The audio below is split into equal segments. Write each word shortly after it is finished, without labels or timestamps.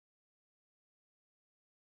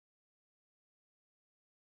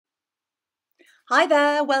Hi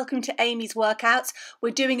there, welcome to Amy's Workouts. We're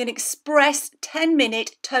doing an express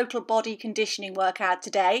 10-minute total body conditioning workout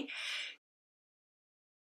today.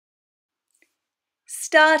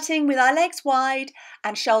 Starting with our legs wide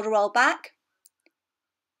and shoulder roll back.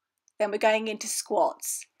 Then we're going into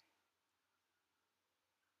squats.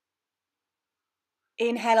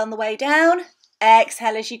 Inhale on the way down,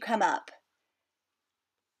 exhale as you come up.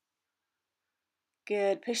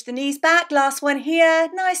 Good, push the knees back, last one here,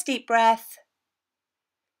 nice deep breath.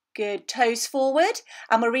 Good, toes forward,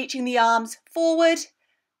 and we're reaching the arms forward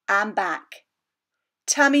and back.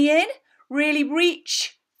 Tummy in, really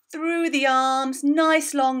reach through the arms,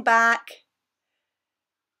 nice long back.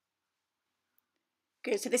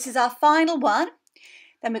 Good, so this is our final one.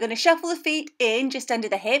 Then we're going to shuffle the feet in just under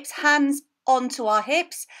the hips, hands onto our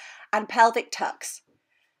hips and pelvic tucks.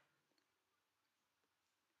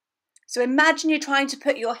 So imagine you're trying to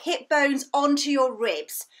put your hip bones onto your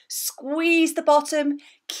ribs. Squeeze the bottom,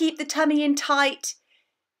 keep the tummy in tight.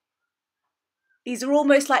 These are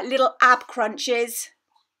almost like little ab crunches.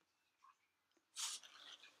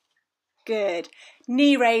 Good.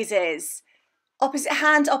 Knee raises. Opposite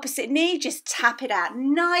hand, opposite knee, just tap it out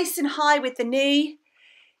nice and high with the knee.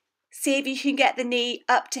 See if you can get the knee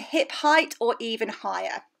up to hip height or even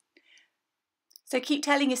higher. So keep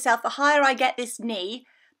telling yourself, the higher I get this knee,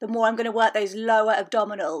 the more I'm going to work those lower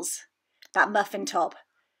abdominals, that muffin top.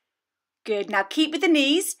 Good, now keep with the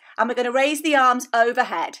knees and we're going to raise the arms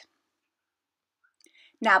overhead.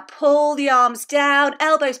 Now pull the arms down,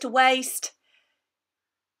 elbows to waist.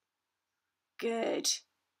 Good.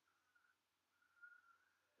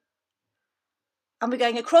 And we're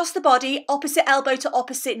going across the body, opposite elbow to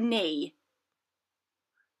opposite knee.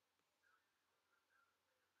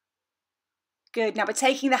 Good, now we're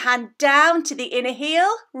taking the hand down to the inner heel,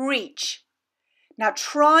 reach. Now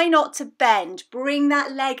try not to bend, bring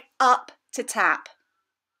that leg up to tap.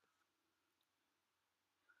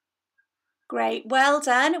 Great, well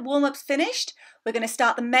done, warm-up's finished. We're going to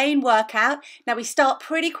start the main workout. Now we start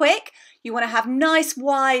pretty quick. You want to have nice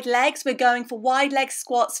wide legs. We're going for wide leg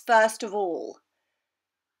squats first of all.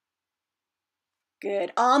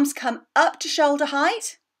 Good, arms come up to shoulder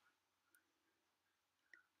height.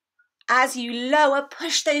 As you lower,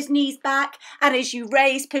 push those knees back, and as you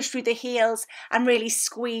raise, push through the heels and really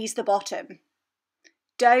squeeze the bottom.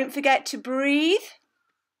 Don't forget to breathe.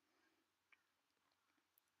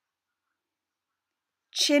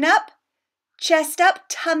 Chin up, chest up,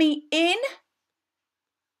 tummy in.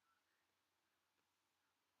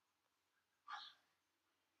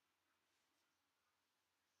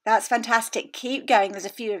 That's fantastic. Keep going. There's a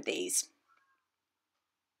few of these.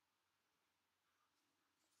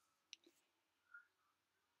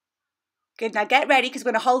 Good, now get ready because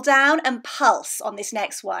we're going to hold down and pulse on this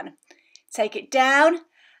next one. Take it down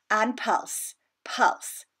and pulse,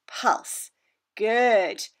 pulse, pulse.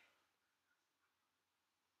 Good.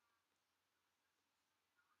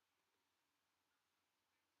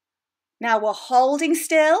 Now we're holding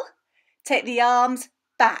still. Take the arms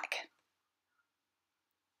back.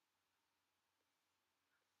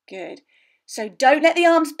 Good. So don't let the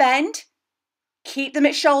arms bend. Keep them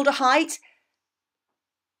at shoulder height.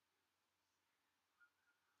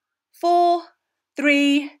 4,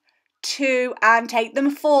 3, 2, and take them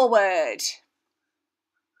forward.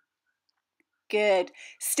 Good.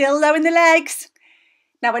 Still low in the legs.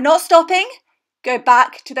 Now we're not stopping. Go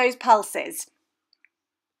back to those pulses.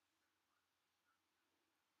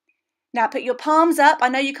 Now put your palms up. I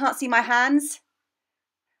know you can't see my hands.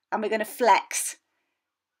 And we're going to flex.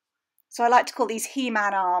 So I like to call these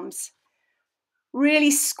He-Man arms. Really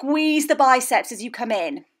squeeze the biceps as you come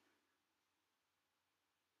in.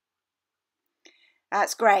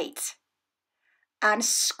 That's great. And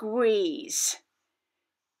squeeze.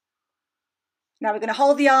 Now we're going to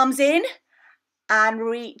hold the arms in and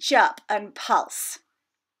reach up and pulse.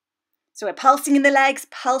 So we're pulsing in the legs,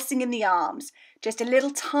 pulsing in the arms. Just a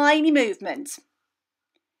little tiny movement.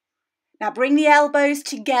 Now bring the elbows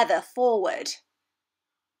together forward.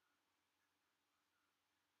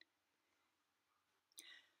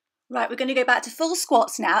 Right, we're going to go back to full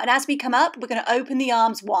squats now, and as we come up, we're going to open the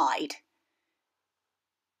arms wide.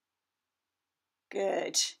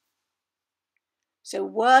 Good. So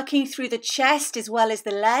working through the chest as well as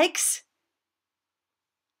the legs.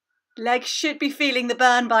 Legs should be feeling the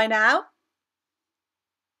burn by now.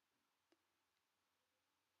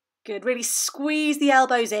 Good, really squeeze the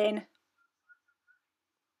elbows in.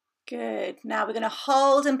 Good, now we're going to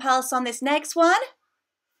hold and pulse on this next one.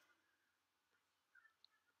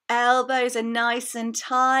 Elbows are nice and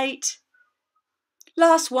tight.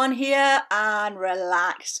 Last one here and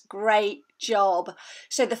relax. Great job.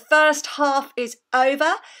 So the first half is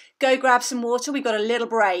over. Go grab some water. We've got a little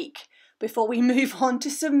break before we move on to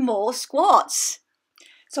some more squats.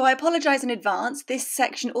 So I apologise in advance. This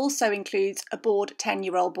section also includes a bored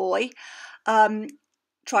 10-year-old boy.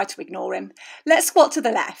 Try to ignore him. Let's squat to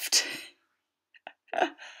the left.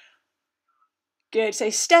 Good. So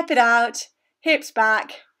step it out, hips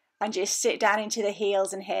back, and just sit down into the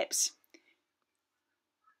heels and hips.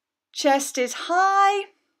 Chest is high.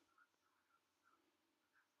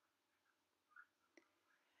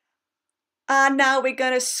 And now we're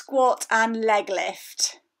going to squat and leg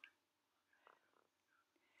lift.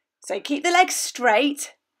 So keep the legs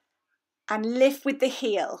straight and lift with the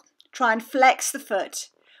heel. Try and flex the foot.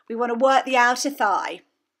 We want to work the outer thigh.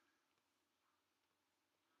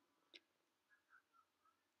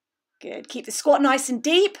 Good. Keep the squat nice and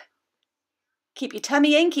deep. Keep your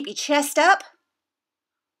tummy in, keep your chest up.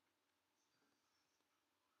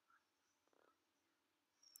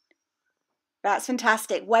 That's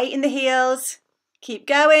fantastic. Weight in the heels. Keep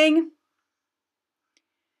going.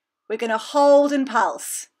 We're going to hold and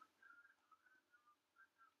pulse.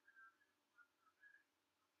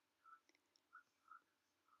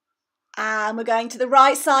 And we're going to the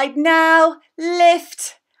right side now.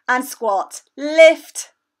 Lift and squat. Lift.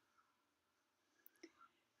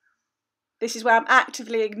 This is where I'm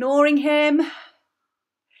actively ignoring him.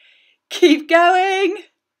 Keep going.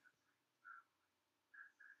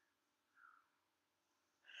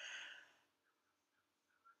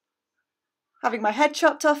 Having my head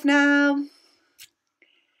chopped off now.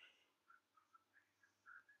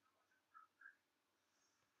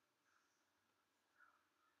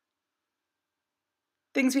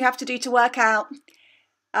 Things we have to do to work out.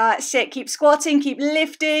 Sit, keep squatting, keep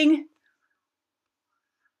lifting.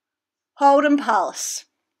 Hold and pulse.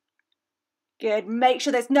 Good. Make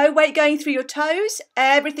sure there's no weight going through your toes.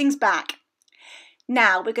 Everything's back.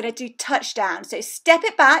 Now we're going to do touchdown. So step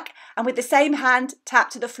it back and with the same hand,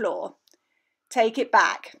 tap to the floor. Take it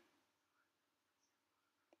back.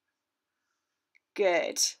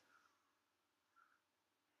 Good.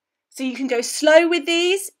 So you can go slow with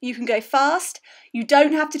these, you can go fast. You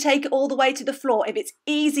don't have to take it all the way to the floor. If it's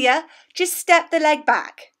easier, just step the leg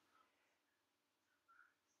back.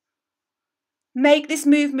 Make this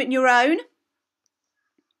movement your own.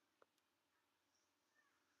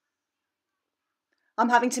 I'm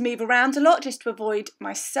having to move around a lot just to avoid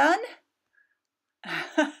my son.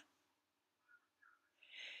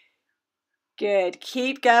 Good,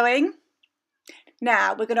 keep going.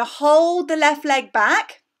 Now we're going to hold the left leg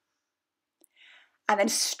back and then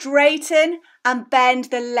straighten and bend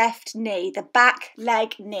the left knee, the back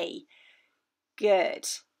leg knee. Good.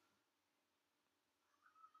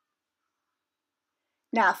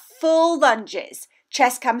 Now full lunges.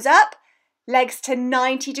 Chest comes up, legs to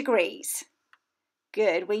 90 degrees.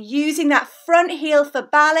 Good. We're using that front heel for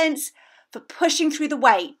balance, for pushing through the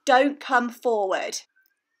weight. Don't come forward.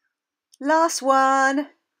 Last one.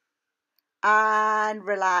 And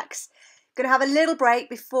relax. Going to have a little break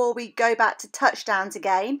before we go back to touchdowns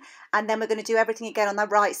again, and then we're going to do everything again on the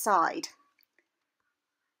right side.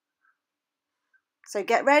 So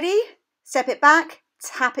get ready, step it back,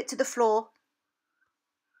 tap it to the floor.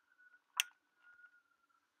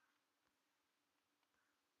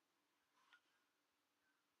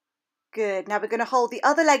 Good. Now we're going to hold the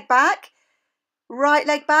other leg back, right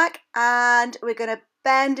leg back, and we're going to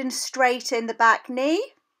bend and straighten the back knee.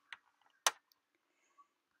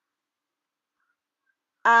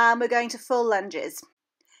 And we're going to full lunges.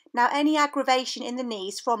 Now any aggravation in the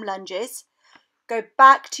knees from lunges, go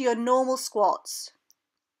back to your normal squats.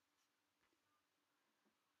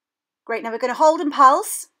 Great, now we're going to hold and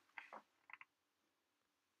pulse.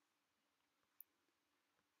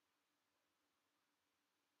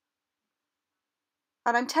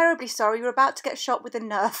 And I'm terribly sorry, you're about to get shot with a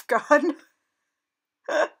Nerf gun.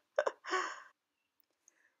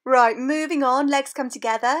 Right, moving on, legs come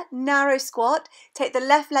together, narrow squat, take the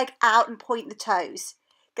left leg out and point the toes.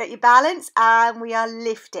 Get your balance and we are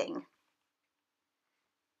lifting.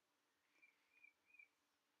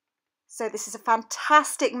 So this is a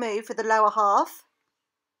fantastic move for the lower half.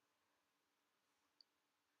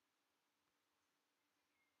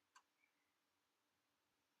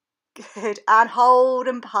 Good, and hold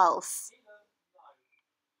and pulse.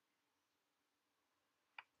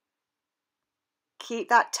 Keep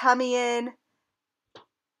that tummy in.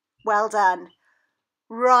 Well done.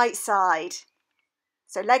 Right side.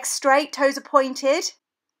 So legs straight, toes are pointed.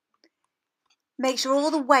 Make sure all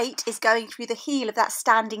the weight is going through the heel of that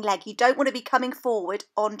standing leg. You don't want to be coming forward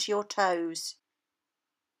onto your toes.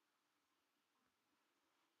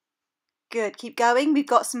 Good, keep going. We've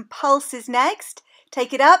got some pulses next.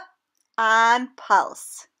 Take it up and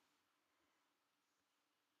pulse.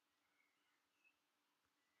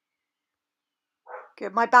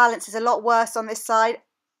 Good, my balance is a lot worse on this side.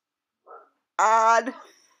 And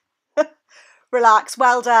relax,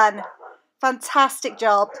 well done. Fantastic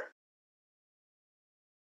job.